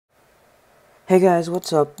Hey guys,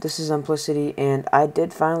 what's up? This is Simplicity, and I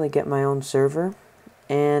did finally get my own server.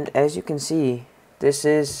 And as you can see, this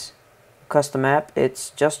is custom app.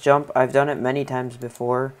 It's Just Jump. I've done it many times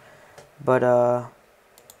before, but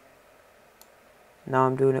now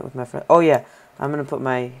I'm doing it with my friend. Oh yeah, I'm gonna put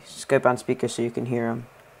my Skype on speaker so you can hear him.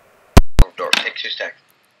 Door, take 2 stacks.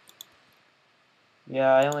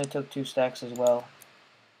 Yeah, I only took 2 stacks as well.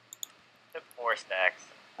 Took 4 stacks.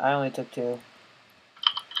 I only took 2.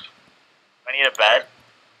 I need a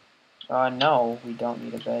bed. No, we don't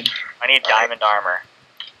need a bed. I need diamond armor.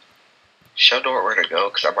 Show Door where to go,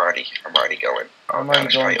 cause I'm already going. I'm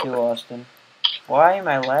already going to Austin. Why am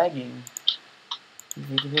I lagging?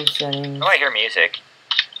 Video settings. Oh, I hear music.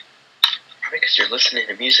 Probably because you're listening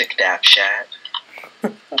to music, Dap Chat.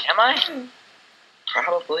 Am I?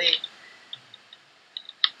 Probably.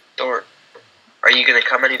 Door, are you gonna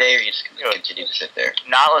come any day, or are you just gonna continue to sit there?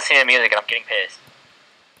 Not listening to music and I'm getting pissed.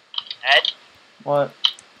 Ed, What?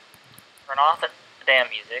 turn off the damn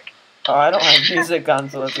music. Oh, I don't have music on,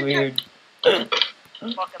 so it's weird. Fucking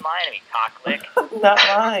lying to me, cocklick. Not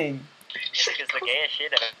lying. Music is the gayest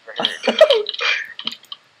shit I've ever heard.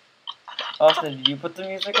 Austin, did you put the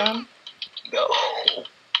music on? No.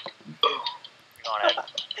 Go on,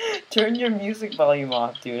 Ed. Turn your music volume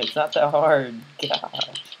off, dude. It's not that hard.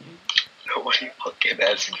 Gosh. Nobody fucking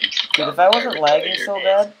has music. Dude, if on I there, wasn't lagging retire. so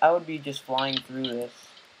bad, I would be just flying through this.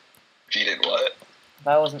 If you did what? If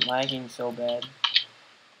I wasn't lagging so bad.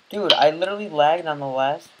 Dude, I literally lagged on the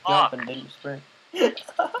last jump and didn't sprint.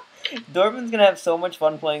 Dorman's gonna have so much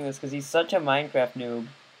fun playing this because he's such a Minecraft noob.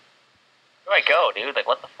 Where do I go, dude? Like,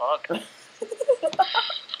 what the fuck?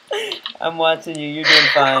 I'm watching you. You're doing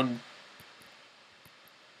fine.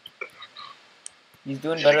 He's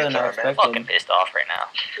doing better than I I'm fucking expected. pissed off right now.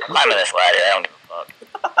 I'm climbing this ladder. I don't give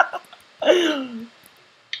a fuck.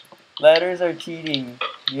 Ladders are cheating.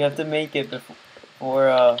 You have to make it before,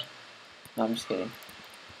 No, I'm just kidding.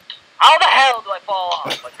 How the hell do I fall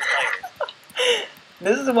off? Like, you're tired.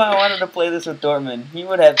 This is why I wanted to play this with Dortmund.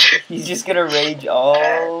 He's just gonna rage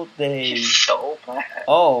all day. He's so bad.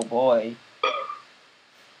 Oh boy.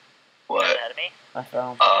 What? Ahead of me? I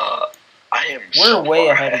found. I am We're so way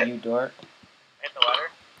far ahead of you, Dort. Hit the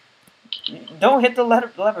ladder? Don't hit the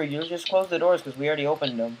lever. You just close the doors because we already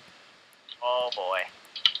opened them. Oh boy.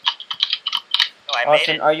 Oh, I made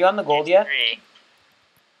Austin, it. are you on the gold yet? 3.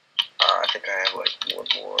 I think I have like one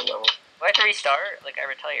more level. Do I have to restart? Like, I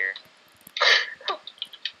retire.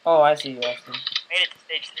 Oh, I see you, Austin. Made it to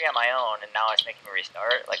stage 3 on my own, and now it's making me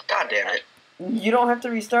restart. Like, God damn it. You don't have to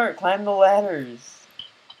restart. Climb the ladders.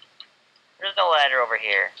 There's no ladder over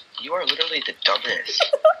here. You are literally the dumbest.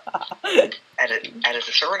 And is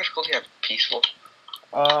the server just called you peaceful?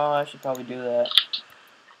 Oh, I should probably do that.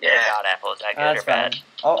 Yeah. God, Apple, is that good That's or bad? fine.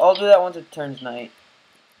 I'll do that once it turns night.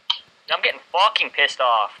 I'm getting fucking pissed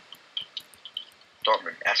off.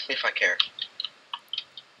 Dortmund, ask me if I care. Is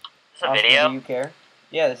this a Austin, video? do you care?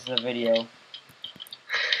 Yeah, this is a video.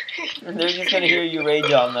 They're just gonna hear you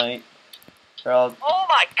rage all night. Oh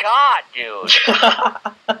my god, dude!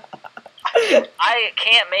 I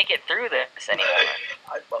can't make it through this anymore.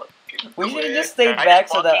 We should have just stayed back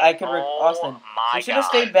so that I could Austin. My We should have God.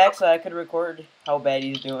 stayed back so I could record how bad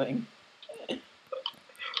he's doing.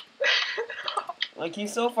 Like,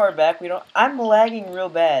 he's so far back, I'm lagging real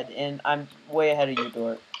bad, and I'm way ahead of you,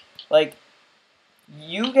 Dort. Like,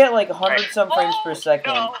 you get like 100-some frames per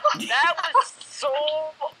second. No, that was so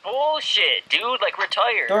bullshit, dude. Like,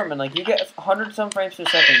 retire. Dortmund, like, you get 100-some frames per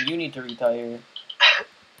second, you need to retire.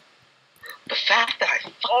 The fact that I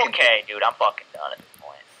fucking... Okay, dude, I'm fucking done at this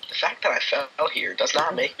point. The fact that I fell here does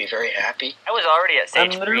not make me very happy. I was already at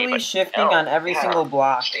stage 3, I'm literally but shifting no. on every Yeah. single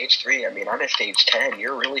block. Stage 3, I mean, I'm at stage 10.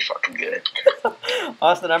 You're really fucking good.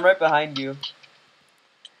 Austin, I'm right behind you.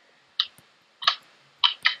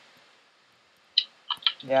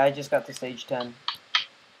 Yeah, I just got to stage 10.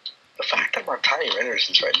 The fact that I'm on Tiny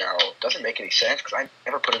Rendersons right now doesn't make any sense, because I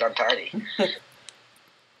never put it on Tiny.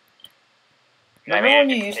 Remember made when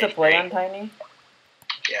it you to used to stage play 3. on Tiny?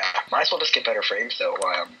 Yeah, might as well just get better frames, though,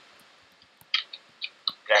 while I'm...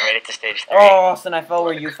 I made it to stage 3. Oh, Austin, I fell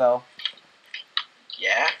where you fell.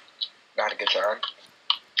 Yeah? Not a good time.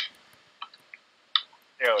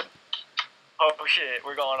 Dude. Oh shit,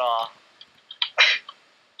 we're going off.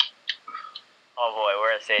 Oh boy,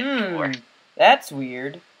 we're at stage 4. That's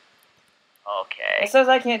weird. Okay. It says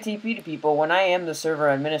I can't TP to people when I am the server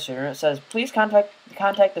administrator. It says, please contact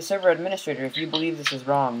the server administrator if you believe this is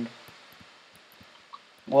wrong.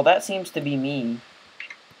 Well, that seems to be me.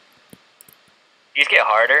 These get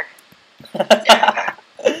harder.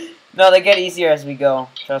 No, they get easier as we go.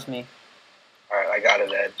 Trust me. Alright, I got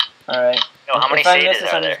it, Ed. Alright. No, how many If I miss stages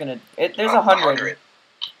this, are I'm there? just gonna. There's 100.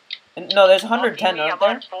 No, there's 110, Oh, aren't I'm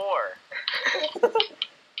on there? 4.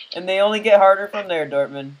 And they only get harder from there,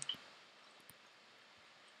 Dortmund.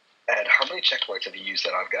 Ed, how many checkpoints have you used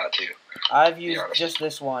that I've got to? I've Be used honest. just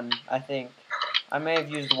this one, I think. I may have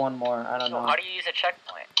used one more. I don't So know. how do you use a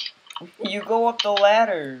checkpoint? You go up the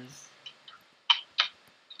ladders.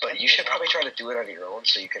 But you should probably try to do it on your own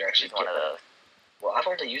so you can actually Use one get of those. Well, I've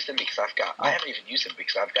only used them because I've got. I haven't even used them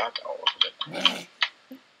because I've got all of them.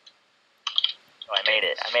 Oh, I made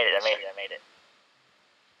it. I made it.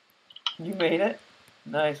 You made it.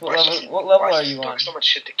 Nice. What Why level? does he- What level why are does he you talk on? so much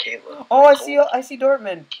shit to Caleb? Oh, I see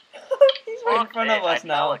Dortmund. He's right in Fuck front this, of us I fell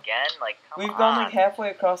now. again? Like, come We've on. gone like halfway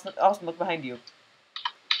across. Austin, look behind you.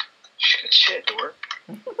 Shit, Dort.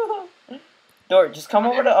 Dort, just come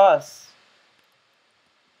over to us.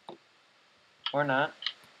 Or not.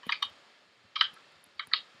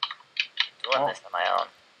 Doing this on my own.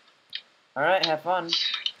 Alright, have fun.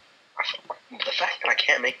 The fact that I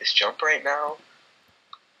can't make this jump right now.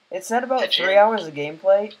 It said about Did you? 3 hours of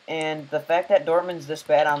gameplay, and the fact that Dortmund's this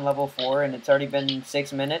bad on level 4 and it's already been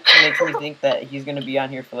 6 minutes makes me think that he's going to be on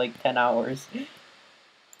here for like 10 hours.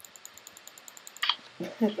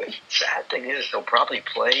 Sad thing is, they'll probably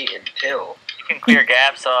play until. You can clear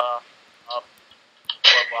gaps up 4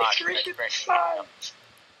 blocks. He's reading Sprint. signs.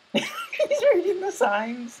 He's reading the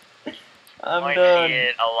signs. I'm I done. see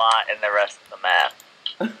it a lot in the rest of the map.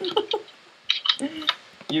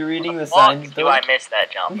 You're reading the Fuck, signs, do Dort? I miss that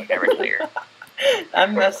jump? I never cleared.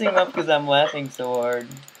 I'm messing up because I'm laughing so hard.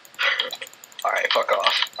 Alright, fuck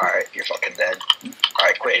off. Alright, you're fucking dead.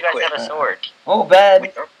 Alright, You quit, guys quit. have a sword. Oh,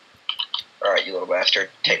 bad. Alright, you little bastard.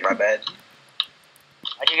 Take my bed.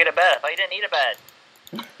 How'd you get a bed? I thought you didn't need a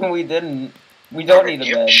bed. We didn't. We don't need a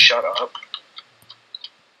You bed. Shut up.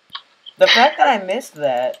 The fact that I missed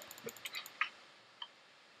that.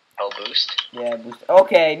 Hell boost. Yeah, boost.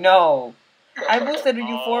 Okay, no. I boosted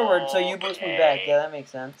you forward, so you boost me back. Okay. Yeah, that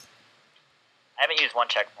makes sense. I haven't used one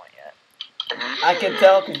checkpoint yet. I can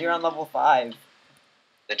tell because you're on level 5.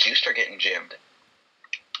 The juiced are getting gemmed.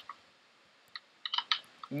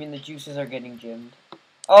 You mean the juices are getting gymmed?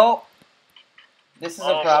 Oh! This is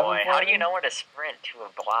a Oh problem boy, for how do me. you know where to sprint to a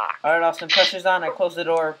block? Alright, Austin, pressure's on. I closed the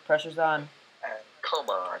door. Pressure's on. Come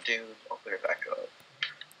on, dude. Open it back up.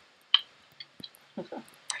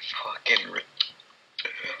 Fucking.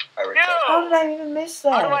 I No! regret. How did I even miss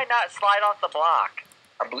that? How do I not slide off the block?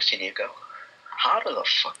 I'm boosting you, go. How the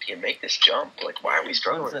fuck do you make this jump? Like, why are we One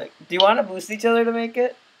struggling? sec. Do you want to boost each other to make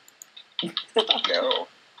it? No.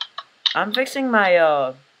 I'm fixing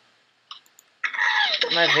my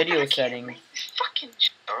my video settings. Make this fucking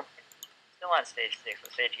jump. Still on stage 6.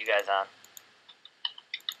 What stage are you guys on?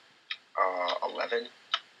 11.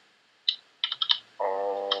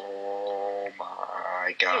 Oh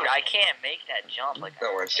my god. Dude, I can't make that jump. Like,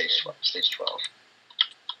 No, we're on stage 12. Stage 12.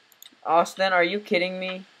 Austin, are you kidding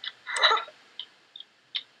me?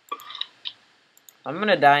 I'm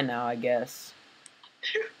gonna die now, I guess.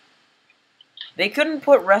 They couldn't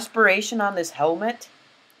put respiration on this helmet?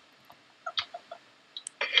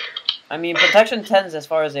 I mean, protection 10's as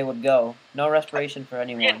far as they would go. No respiration for I'm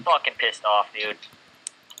getting anyone. fucking pissed off, dude.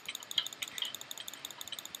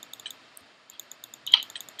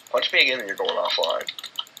 Punch me again and you're going offline.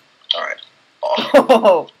 Alright. Oh,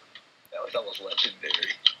 Oh, that was almost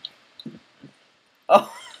legendary.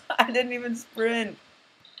 oh, I didn't even sprint.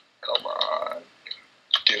 Come on.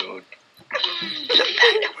 Dude. The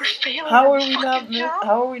fact that we're failing How are on we the not? fucking jump.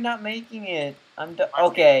 How are we not making it?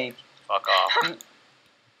 Okay. Fuck off. The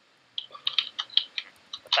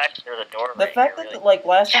fact that there's a door The right fact here that really... like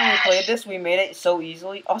last time we played this, we made it so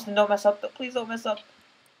easily. Austin, don't mess up. Please don't mess up.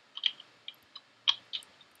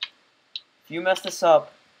 If you mess this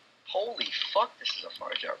up, Holy fuck, this is a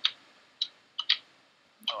far jump.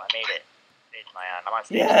 Oh, I made it. Stage am I on? I'm on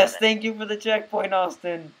stage yes, 7. thank you for the checkpoint,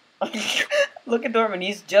 Austin. Look at Dortmund.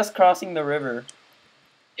 He's just crossing the river.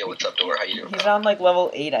 Yo, what's up, Dora? How you doing? He's on like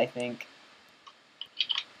level 8, I think.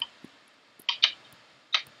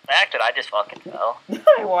 The fact that I just fucking fell.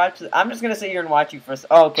 I watched. I'm just gonna sit here and watch you for.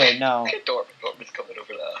 Oh, okay, no. Dortmund's coming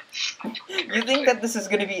over to us. You think that this is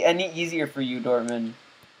gonna be any easier for you, Dortmund?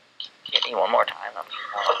 Hit me one more time. I'm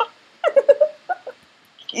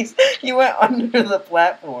You went under the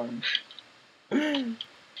platform. Can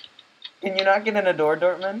you not get in a door,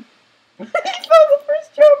 Dortmund? He failed the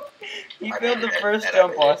first jump. He failed the first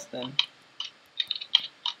jump, Austin.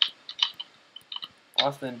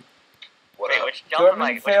 Austin. What Wait, up? which jump am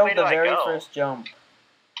I? Dortmund Which failed way the do I very go? first jump.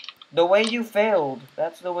 The way you failed,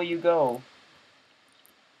 that's the way you go.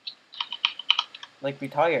 Like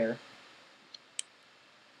retire.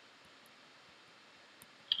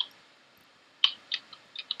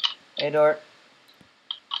 Hey, Dort.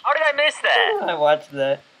 How did I miss that? I watched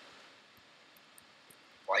that.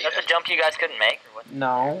 Why you That's have a jump you guys couldn't make? Or what?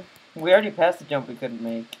 No. We already passed the jump we couldn't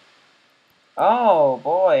make. Oh,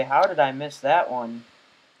 boy. How did I miss that one?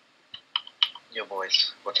 Yo,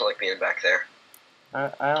 boys, what's it like being back there?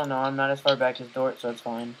 I don't know. I'm not as far back as Dort, so it's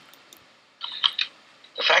fine.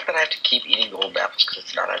 The fact that I have to keep eating gold apples because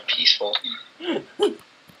it's not that peaceful. Dude,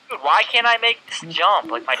 why can't I make this jump?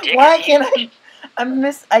 Like, my dick Why is can't huge.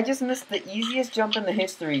 I just missed the easiest jump in the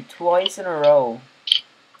history twice in a row.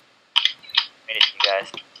 Made it to you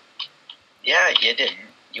guys. Yeah, you didn't.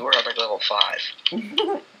 You were on like level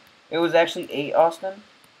 5. It was actually 8, Austin.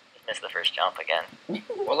 Just missed the first jump again.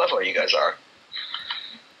 What level are you guys are?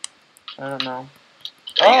 I don't know.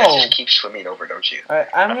 You guys Oh. just keep swimming over, don't you? Alright,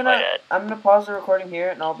 I'm dead. I'm gonna pause the recording here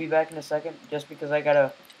and I'll be back in a second just because I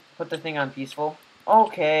gotta put the thing on peaceful.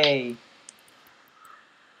 Okay.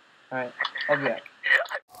 Alright, I'll be back.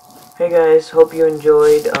 Hey guys, hope you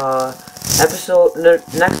enjoyed. The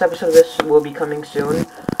next episode of this will be coming soon.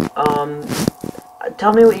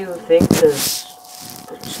 Tell me what you think, because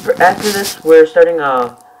after this we're starting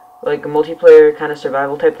a multiplayer kind of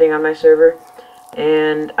survival type thing on my server.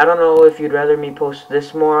 And I don't know if you'd rather me post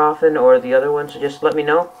this more often or the other one, so just let me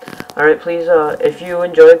know. Alright, please, if you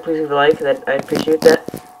enjoyed, please leave a like. I'd appreciate that.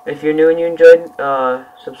 If you're new and you enjoyed,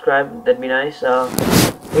 subscribe. That'd be nice.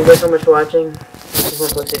 Thank you guys so much for watching. This is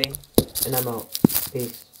Simplicity, and I'm out.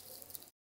 Peace.